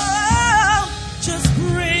 Whoa.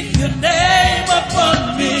 Your name upon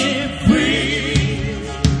me, breathe.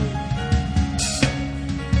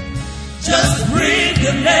 Just breathe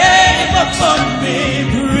your name upon me,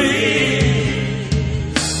 breathe.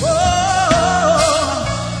 Oh,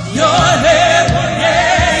 your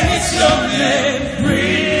head is your name,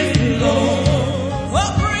 breathe, Lord. Oh,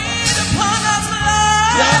 breathe upon us,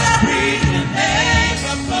 Lord. Just breathe your name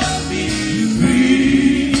upon me,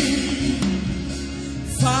 breathe.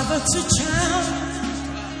 Father to child,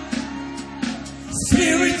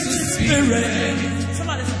 Spirit to spirit,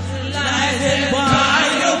 somebody say, lighted by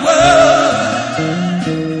your word.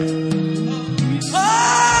 Oh,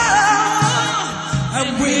 and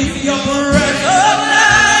with your breath of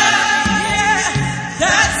life, yeah,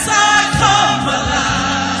 that's how I come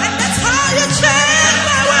alive. And that's how you change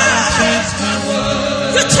my world.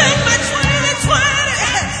 You change my 2020.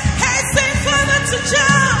 Hey, say father to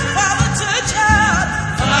child, father to child,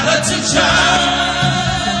 father to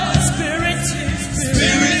child. Spirit to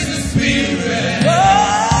spirit, oh,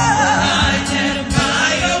 lighted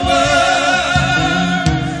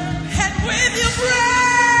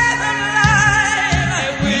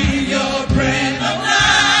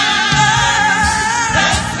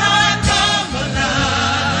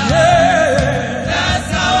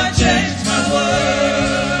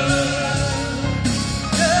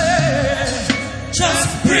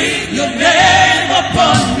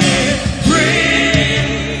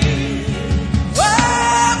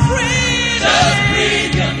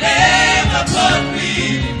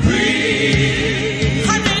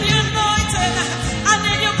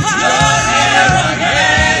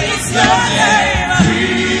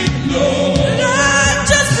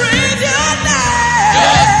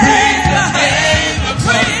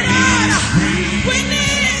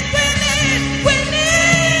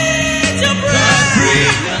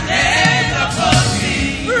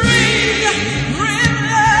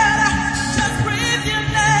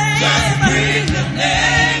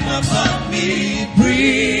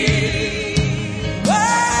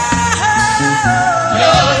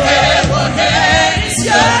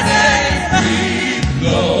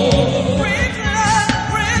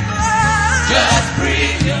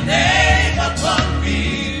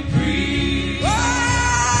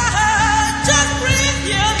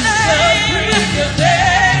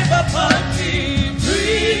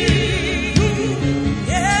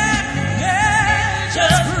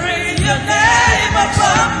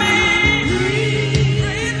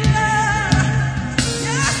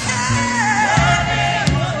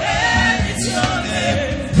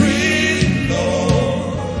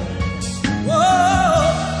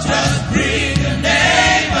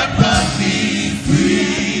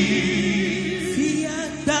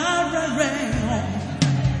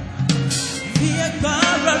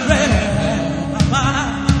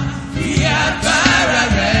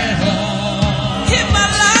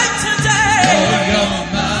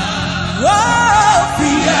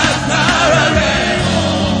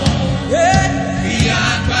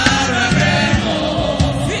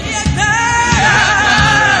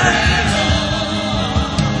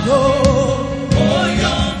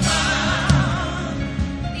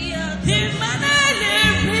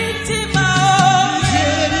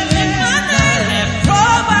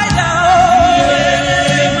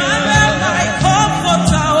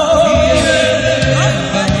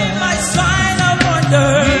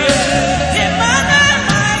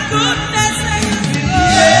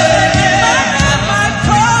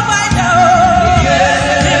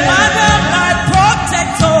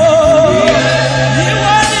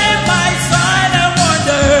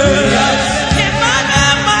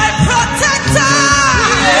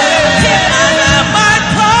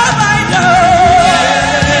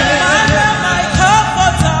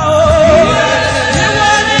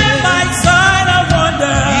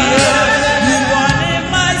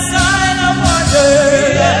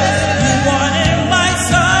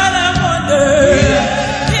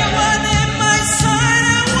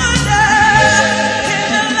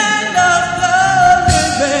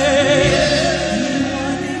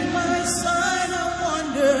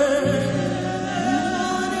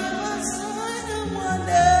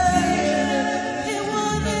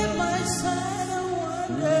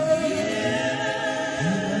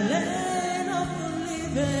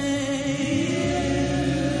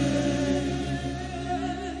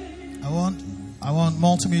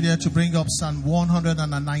Multimedia to bring up Psalm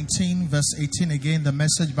 119 verse 18 again, the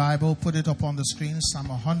Message Bible. Put it up on the screen. Psalm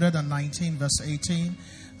 119 verse 18.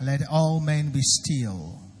 Let all men be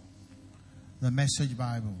still. The Message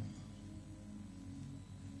Bible.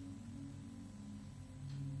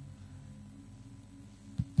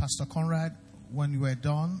 Pastor Conrad, when you are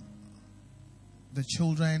done, the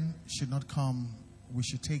children should not come. We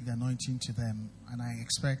should take the anointing to them. And I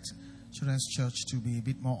expect Children's Church to be a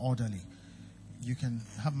bit more orderly. You can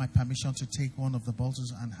have my permission to take one of the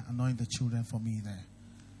bottles and anoint the children for me there.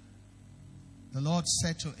 The Lord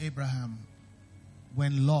said to Abraham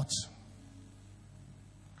when Lot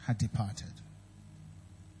had departed,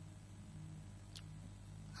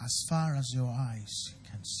 as far as your eyes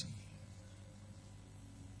can see,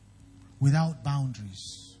 without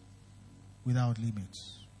boundaries, without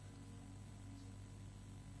limits.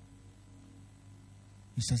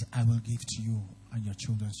 He says, I will give to you and your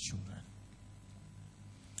children's children.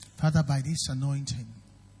 Father, by this anointing,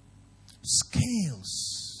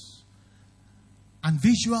 scales and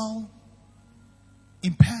visual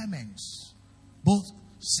impairments, both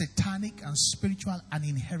satanic and spiritual and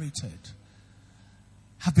inherited,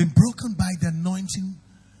 have been broken by the anointing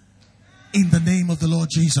in the name of the Lord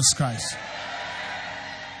Jesus Christ.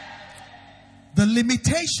 The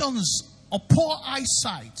limitations of poor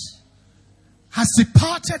eyesight has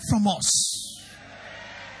departed from us.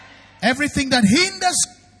 Everything that hinders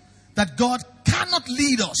that God cannot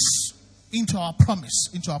lead us into our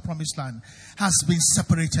promised land, has been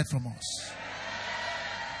separated from us.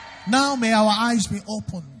 Now may our eyes be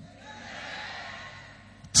open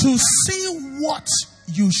to see what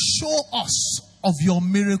you show us of your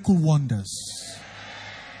miracle wonders.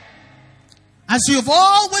 As you've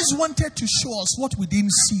always wanted to show us what we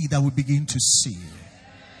didn't see, that we begin to see.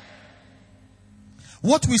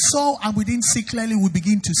 What we saw and we didn't see clearly, we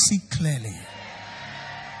begin to see clearly.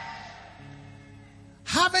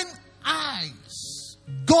 Having eyes,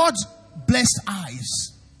 God's blessed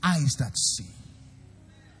eyes, eyes that see.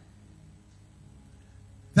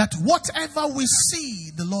 That whatever we see,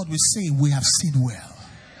 the Lord will say, we have seen well.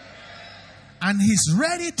 And He's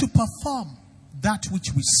ready to perform that which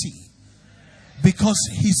we see. Because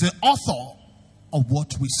He's the author of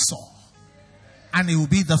what we saw. And He will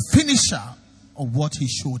be the finisher of what He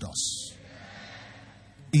showed us.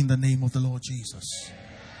 In the name of the Lord Jesus.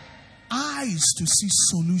 Eyes to see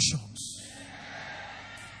solutions.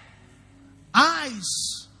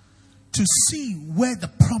 Eyes to see where the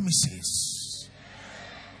promise is.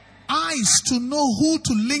 Eyes to know who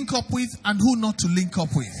to link up with and who not to link up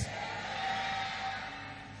with.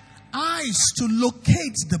 Eyes to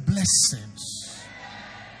locate the blessings.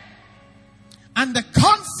 And the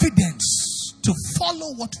confidence to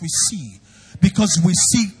follow what we see. Because we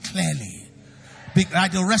see clearly.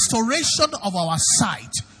 At the restoration of our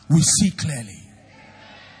sight, we see clearly.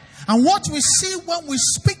 And what we see when we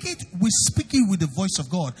speak it with the voice of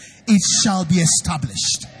God. It shall be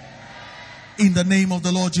established. In the name of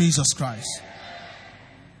the Lord Jesus Christ.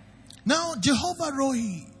 Now, Jehovah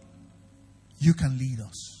Rohi, you can lead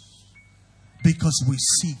us. Because we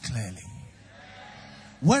see clearly.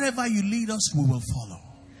 Wherever you lead us, we will follow.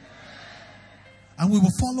 And we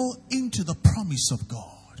will follow into the promise of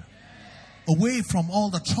God. Away from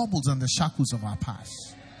all the troubles and the shackles of our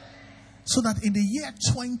past. So that in the year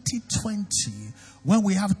 2020, when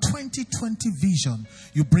we have 2020 vision,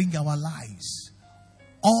 you bring our lives,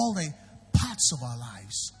 all the parts of our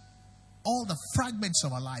lives, all the fragments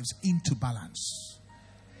of our lives into balance.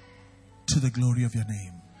 To the glory of your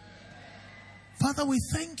name. Father, we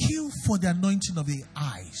thank you for the anointing of the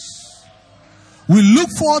eyes. We look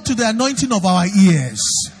forward to the anointing of our ears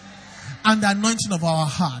and the anointing of our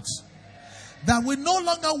hearts. That we no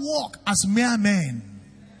longer walk as mere men,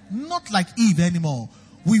 not like Eve anymore.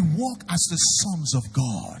 We walk as the sons of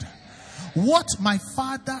God. What my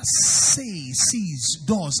Father sees,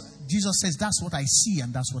 does, Jesus says, that's what I see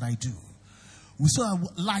and that's what I do. So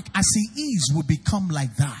like as He is, we become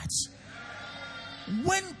like that.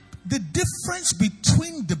 When the difference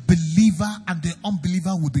between the believer and the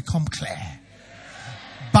unbeliever will become clear.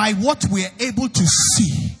 By what we are able to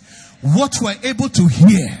see, what we are able to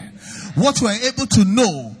hear, what we are able to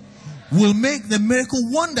know, will make the miracle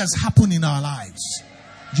wonders happen in our lives.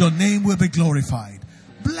 Your name will be glorified.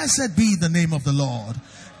 Blessed be the name of the Lord.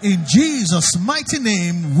 In Jesus' mighty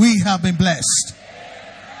name, we have been blessed.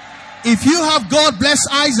 If you have God blessed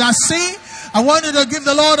eyes that see, I want you to give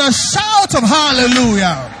the Lord a shout of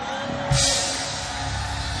hallelujah.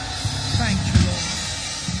 Thank you,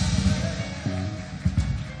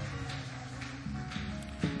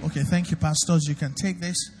 Lord. Okay, thank you, pastors. You can take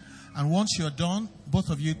this. And once you're done, both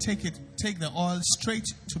of you take the oil straight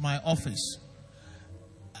to my office.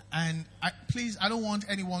 And please, I don't want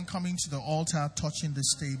anyone coming to the altar touching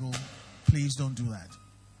this table. Please don't do that.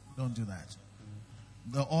 Don't do that.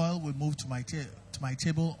 The oil will move to my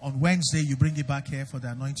table. On Wednesday, you bring it back here for the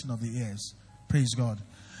anointing of the ears. Praise God.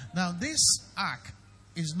 Now, this ark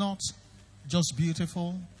is not just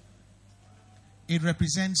beautiful. It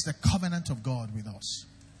represents the covenant of God with us.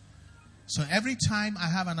 So every time I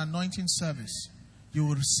have an anointing service, you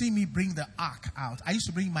will see me bring the ark out. I used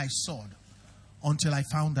to bring my sword until I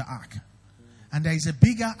found the ark. And there is a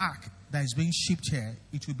bigger ark that is being shipped here.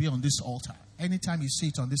 It will be on this altar. Anytime you see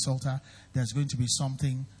it on this altar, there's going to be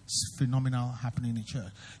something phenomenal happening in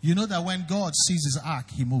church. You know that when God sees His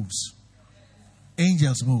ark, He moves.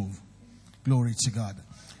 Angels move. Glory to God.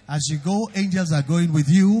 As you go, angels are going with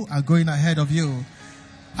you, are going ahead of you.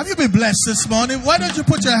 Have you been blessed this morning? Why don't you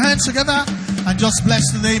put your hands together and just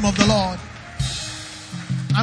bless the name of the Lord?